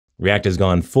React has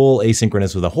gone full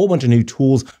asynchronous with a whole bunch of new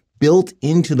tools built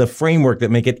into the framework that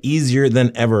make it easier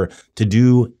than ever to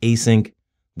do async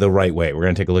the right way. We're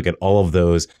going to take a look at all of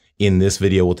those in this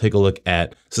video. We'll take a look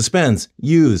at Suspense,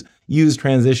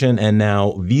 useTransition, and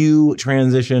now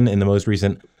ViewTransition in the most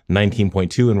recent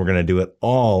 19.2, and we're going to do it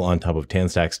all on top of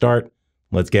TanStack Start.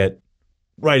 Let's get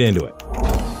right into it.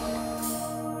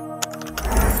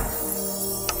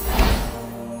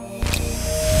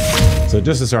 So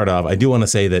just to start off, I do want to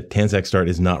say that TanStack Start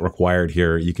is not required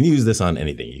here. You can use this on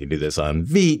anything. You can do this on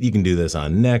Vite, you can do this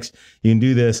on Next, you can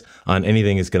do this on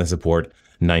anything that's going to support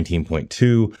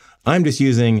 19.2. I'm just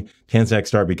using TanStack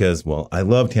Start because, well, I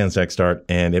love TanStack Start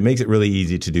and it makes it really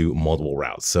easy to do multiple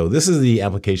routes. So this is the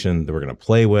application that we're going to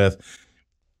play with.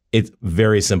 It's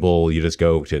very simple. You just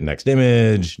go to next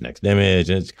image, and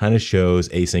it kind of shows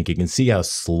async. You can see how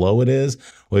slow it is.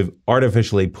 We've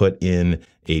artificially put in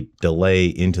a delay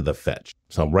into the fetch.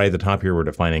 So right at the top here, we're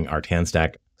defining our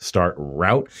TanStack Start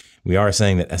route. We are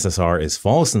saying that SSR is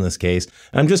false in this case.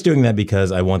 I'm just doing that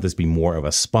because I want this to be more of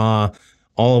a spa.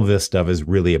 All of this stuff is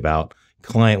really about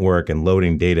client work and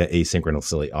loading data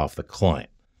asynchronously off the client.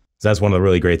 So that's one of the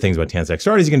really great things about TanStack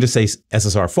Start is you can just say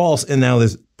SSR false, and now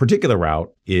this particular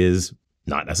route is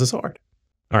not SSR'd.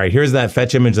 All right, here's that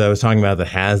fetch image that I was talking about that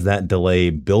has that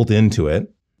delay built into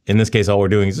it. In this case, all we're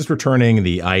doing is just returning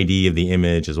the ID of the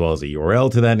image as well as a URL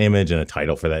to that image and a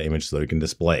title for that image so that we can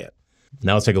display it.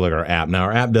 Now let's take a look at our app. Now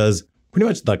our app does pretty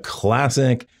much the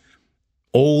classic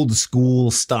old school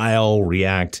style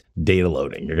React data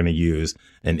loading. You're going to use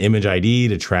an image ID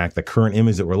to track the current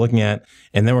image that we're looking at.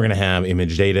 And then we're going to have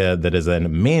image data that is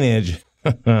then managed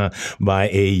by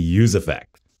a useEffect.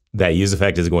 That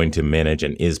useEffect is going to manage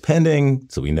an is pending.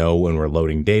 So we know when we're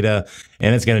loading data,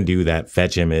 and it's going to do that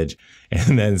fetch image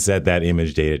and then set that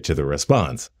image data to the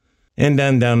response. And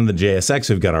then down in the JSX,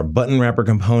 we've got our button wrapper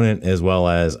component as well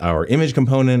as our image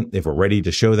component if we're ready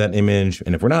to show that image.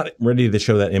 And if we're not ready to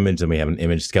show that image, then we have an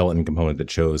image skeleton component that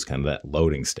shows kind of that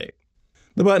loading state.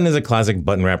 The button is a classic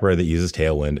button wrapper that uses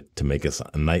Tailwind to make us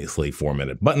a nicely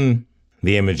formatted button.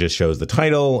 The image just shows the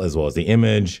title as well as the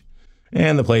image.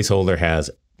 And the placeholder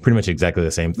has pretty much exactly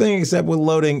the same thing except with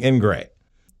loading in gray.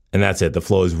 And that's it. The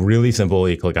flow is really simple.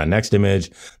 You click on next image,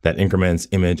 that increments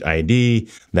image ID,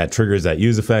 that triggers that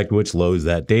useEffect, which loads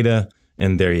that data.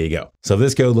 And there you go. So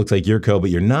this code looks like your code,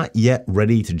 but you're not yet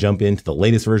ready to jump into the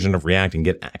latest version of React and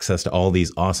get access to all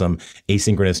these awesome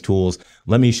asynchronous tools.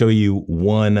 Let me show you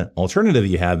one alternative that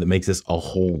you have that makes this a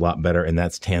whole lot better, and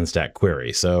that's TanStack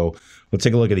Query. So let's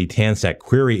take a look at the TanStack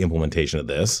Query implementation of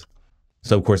this.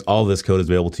 So of course, all of this code is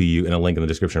available to you in a link in the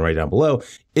description right down below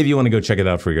if you want to go check it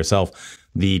out for yourself.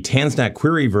 The TanStack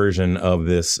Query version of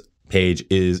this page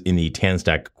is in the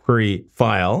TanStack Query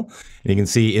file. And you can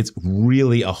see it's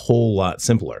really a whole lot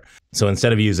simpler. So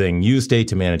instead of using useState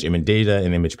to manage image data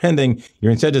and image pending,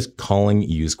 you're instead just calling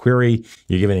useQuery.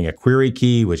 You're giving it a query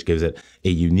key, which gives it a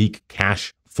unique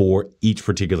cache for each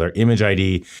particular image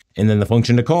ID. And then the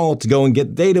function to call to go and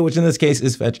get data, which in this case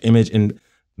is fetch image. And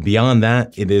beyond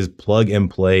that, it is plug and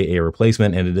play a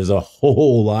replacement, and it is a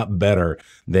whole lot better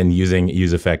than using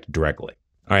useEffect directly.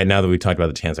 All right, now that we've talked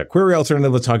about the TanStack Query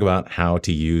alternative, let's talk about how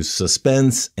to use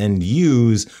Suspense and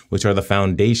Use, which are the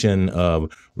foundation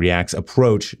of React's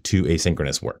approach to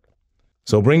asynchronous work.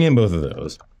 So bring in both of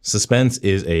those. Suspense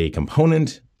is a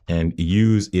component and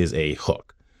Use is a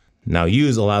hook. Now,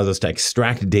 Use allows us to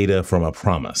extract data from a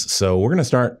promise. So we're going to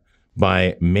start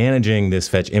by managing this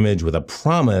fetch image with a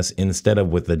promise instead of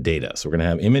with the data. So we're going to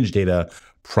have image data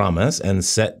promise and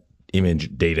set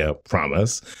image data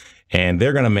promise, and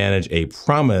they're going to manage a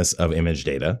promise of image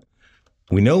data.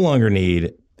 We no longer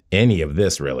need any of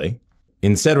this really.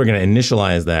 Instead, we're going to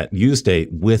initialize that use state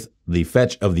with the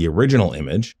fetch of the original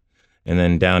image. And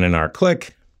then down in our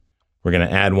click, we're going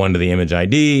to add one to the image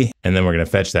ID, and then we're going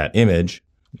to fetch that image.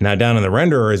 Now down in the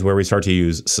renderer is where we start to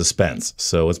use Suspense.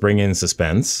 So let's bring in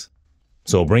Suspense.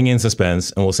 So we'll bring in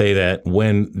Suspense, and we'll say that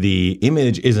when the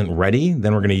image isn't ready,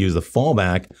 then we're going to use the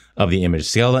fallback of the image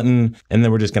skeleton, and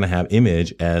then we're just going to have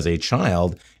image as a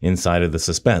child inside of the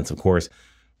Suspense. Of course,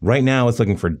 right now it's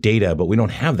looking for data, but we don't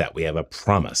have that. We have a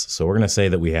promise. So we're going to say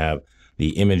that we have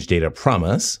the image data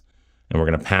promise, and we're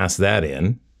going to pass that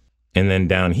in. And then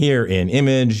down here in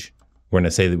image, we're going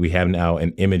to say that we have now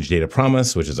an image data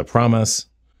promise, which is a promise.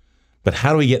 But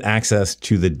how do we get access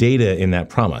to the data in that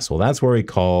promise? Well, that's where we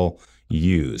call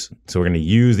use. So we're going to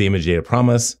use the image data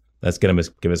promise. That's going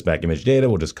to give us back image data.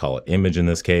 We'll just call it image in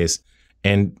this case.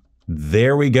 And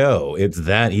there we go. It's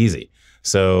that easy.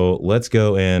 So let's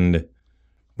go and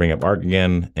bring up Arc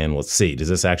again, and let's see, does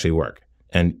this actually work?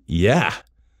 And yeah,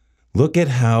 look at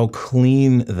how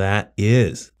clean that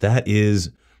is. That is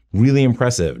Really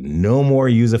impressive. No more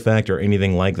use effect or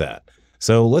anything like that.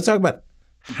 So let's talk about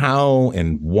how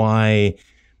and why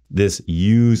this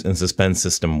use and suspense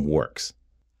system works.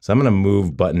 So I'm going to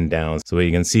move button down so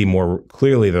you can see more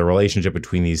clearly the relationship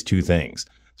between these two things.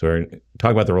 So we're going to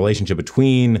talk about the relationship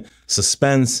between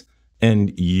suspense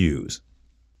and use.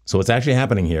 So what's actually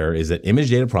happening here is that image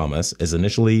data promise is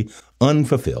initially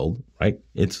unfulfilled, right?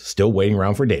 It's still waiting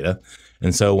around for data.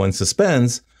 And so when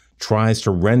suspense tries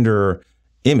to render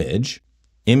image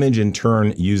in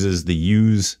turn uses the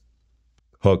use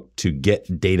hook to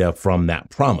get data from that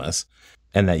promise.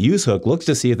 And that use hook looks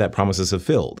to see if that promise is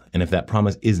fulfilled. And if that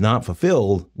promise is not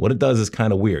fulfilled, what it does is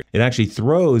kind of weird. It actually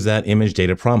throws that image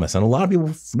data promise. And a lot of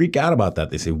people freak out about that.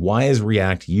 They say, why is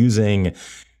React using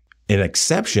an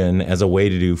exception as a way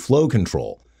to do flow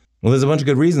control? Well, there's a bunch of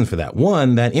good reasons for that.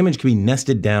 One, that image can be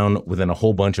nested down within a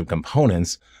whole bunch of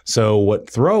components. So what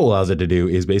throw allows it to do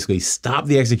is basically stop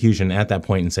the execution at that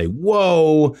point and say,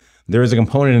 whoa, there is a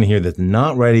component in here that's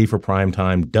not ready for prime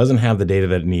time, doesn't have the data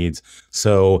that it needs.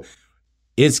 So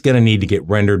it's going to need to get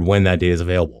rendered when that data is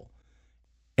available.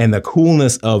 And the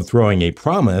coolness of throwing a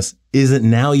promise is that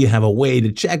now you have a way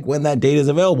to check when that data is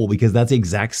available, because that's the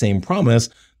exact same promise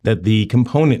that the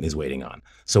component is waiting on.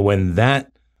 So when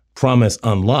that promise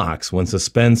unlocks, when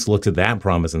suspense looks at that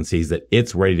promise and sees that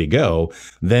it's ready to go,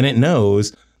 then it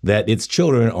knows that its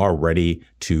children are ready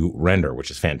to render,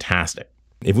 which is fantastic.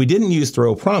 If we didn't use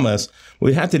throw promise, what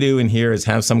we'd have to do in here is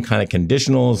have some kind of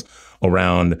conditionals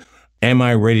around, am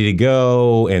I ready to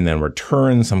go? And then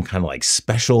return some kind of like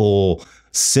special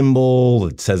symbol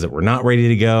that says that we're not ready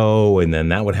to go. And then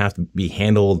that would have to be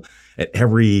handled at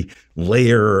every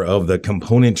layer of the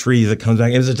component tree that comes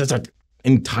back. It was just an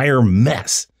entire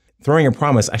mess. Throwing a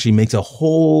promise actually makes a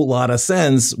whole lot of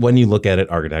sense when you look at it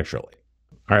architecturally.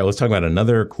 All right, let's talk about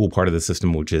another cool part of the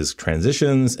system, which is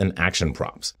transitions and action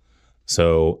props.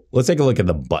 So let's take a look at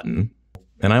the button.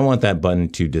 And I want that button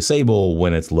to disable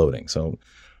when it's loading. So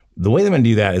the way that I'm going to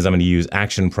do that is I'm going to use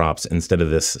action props instead of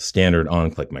this standard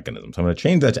on-click mechanism. So I'm going to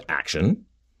change that to action.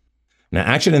 Now,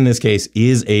 action in this case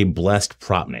is a blessed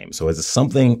prop name. So as a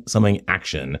something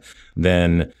action,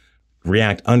 then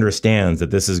React understands that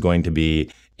this is going to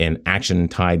be an action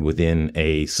tied within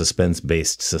a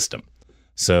suspense-based system.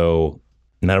 So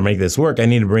now to make this work, I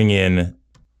need to bring in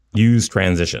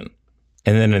useTransition.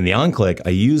 And then in the on-click, I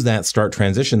use that start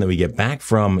transition that we get back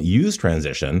from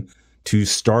useTransition to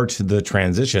start the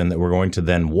transition that we're going to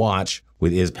then watch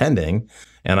with isPending.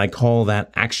 And I call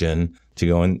that action to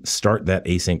go and start that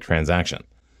async transaction.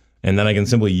 And then I can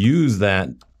simply use that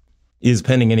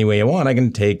isPending any way I want. I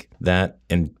can take that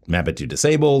and map it to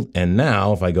disabled. And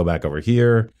now if I go back over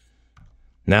here,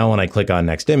 now when I click on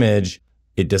next image,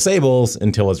 it disables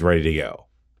until it's ready to go.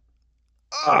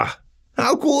 Ah,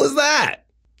 how cool is that?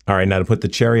 All right, now to put the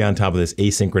cherry on top of this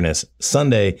asynchronous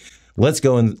Sunday, let's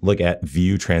go and look at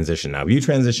ViewTransition. Now,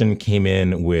 ViewTransition came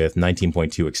in with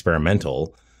 19.2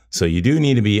 experimental. So you do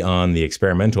need to be on the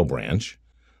experimental branch.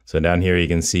 So down here, you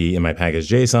can see in my package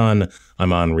JSON,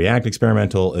 I'm on React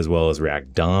experimental as well as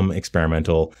React DOM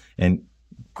experimental. And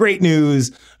great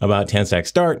news about TanStack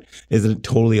Start is that it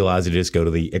totally allows you to just go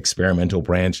to the experimental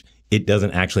branch. It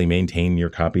doesn't actually maintain your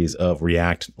copies of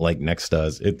React like Next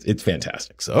does. It's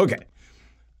fantastic. So, okay.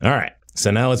 All right.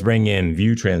 So now let's bring in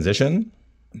ViewTransition.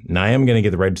 Now I am going to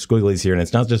get the red squigglies here, and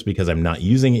it's not just because I'm not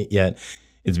using it yet.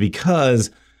 It's because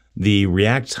the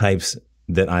React types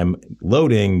that I'm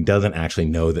loading doesn't actually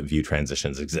know that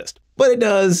ViewTransitions exist, but it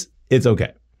does. It's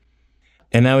okay.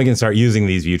 And now we can start using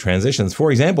these ViewTransitions.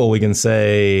 For example, we can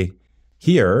say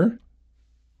here,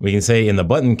 we can say in the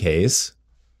button case,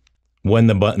 when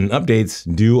the button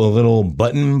updates, do a little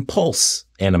button pulse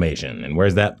animation. And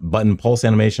where's that button pulse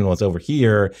animation? Well, it's over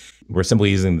here. We're simply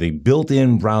using the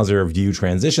built-in browser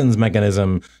ViewTransitions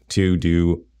mechanism to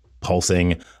do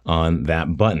pulsing on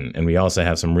that button. And we also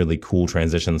have some really cool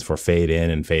transitions for fade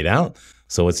in and fade out.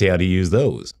 So let's see how to use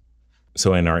those.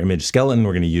 So in our image skeleton,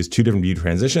 we're going to use two different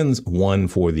ViewTransitions, one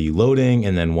for the loading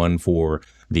and then one for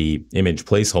the image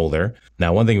placeholder.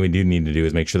 Now, one thing we do need to do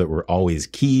is make sure that we're always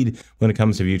keyed when it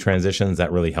comes to ViewTransitions.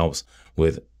 That really helps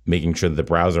with making sure that the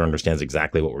browser understands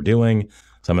exactly what we're doing.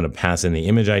 So I'm going to pass in the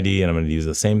image ID and I'm going to use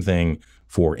the same thing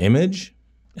for image.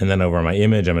 And then over my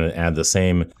image, I'm going to add the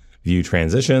same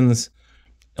ViewTransitions.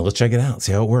 And let's check it out,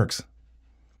 see how it works.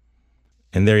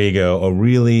 And there you go, a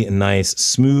really nice,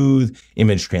 smooth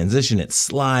image transition. It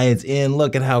slides in.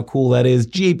 Look at how cool that is.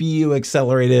 GPU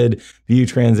accelerated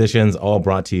ViewTransitions, all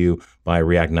brought to you by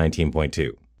React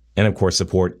 19.2. And of course,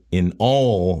 support in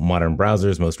all modern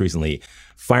browsers. Most recently,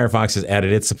 Firefox has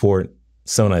added its support.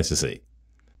 So nice to see.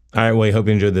 All right, well, I hope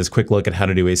you enjoyed this quick look at how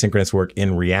to do asynchronous work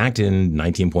in React in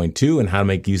 19.2 and how to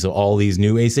make use of all these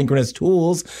new asynchronous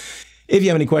tools. If you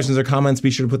have any questions or comments,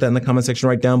 be sure to put that in the comment section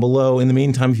right down below. In the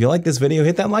meantime, if you like this video,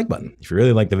 hit that like button. If you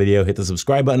really like the video, hit the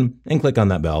subscribe button and click on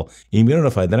that bell. You can be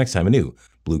notified the next time a new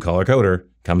Blue Collar Coder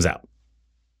comes out.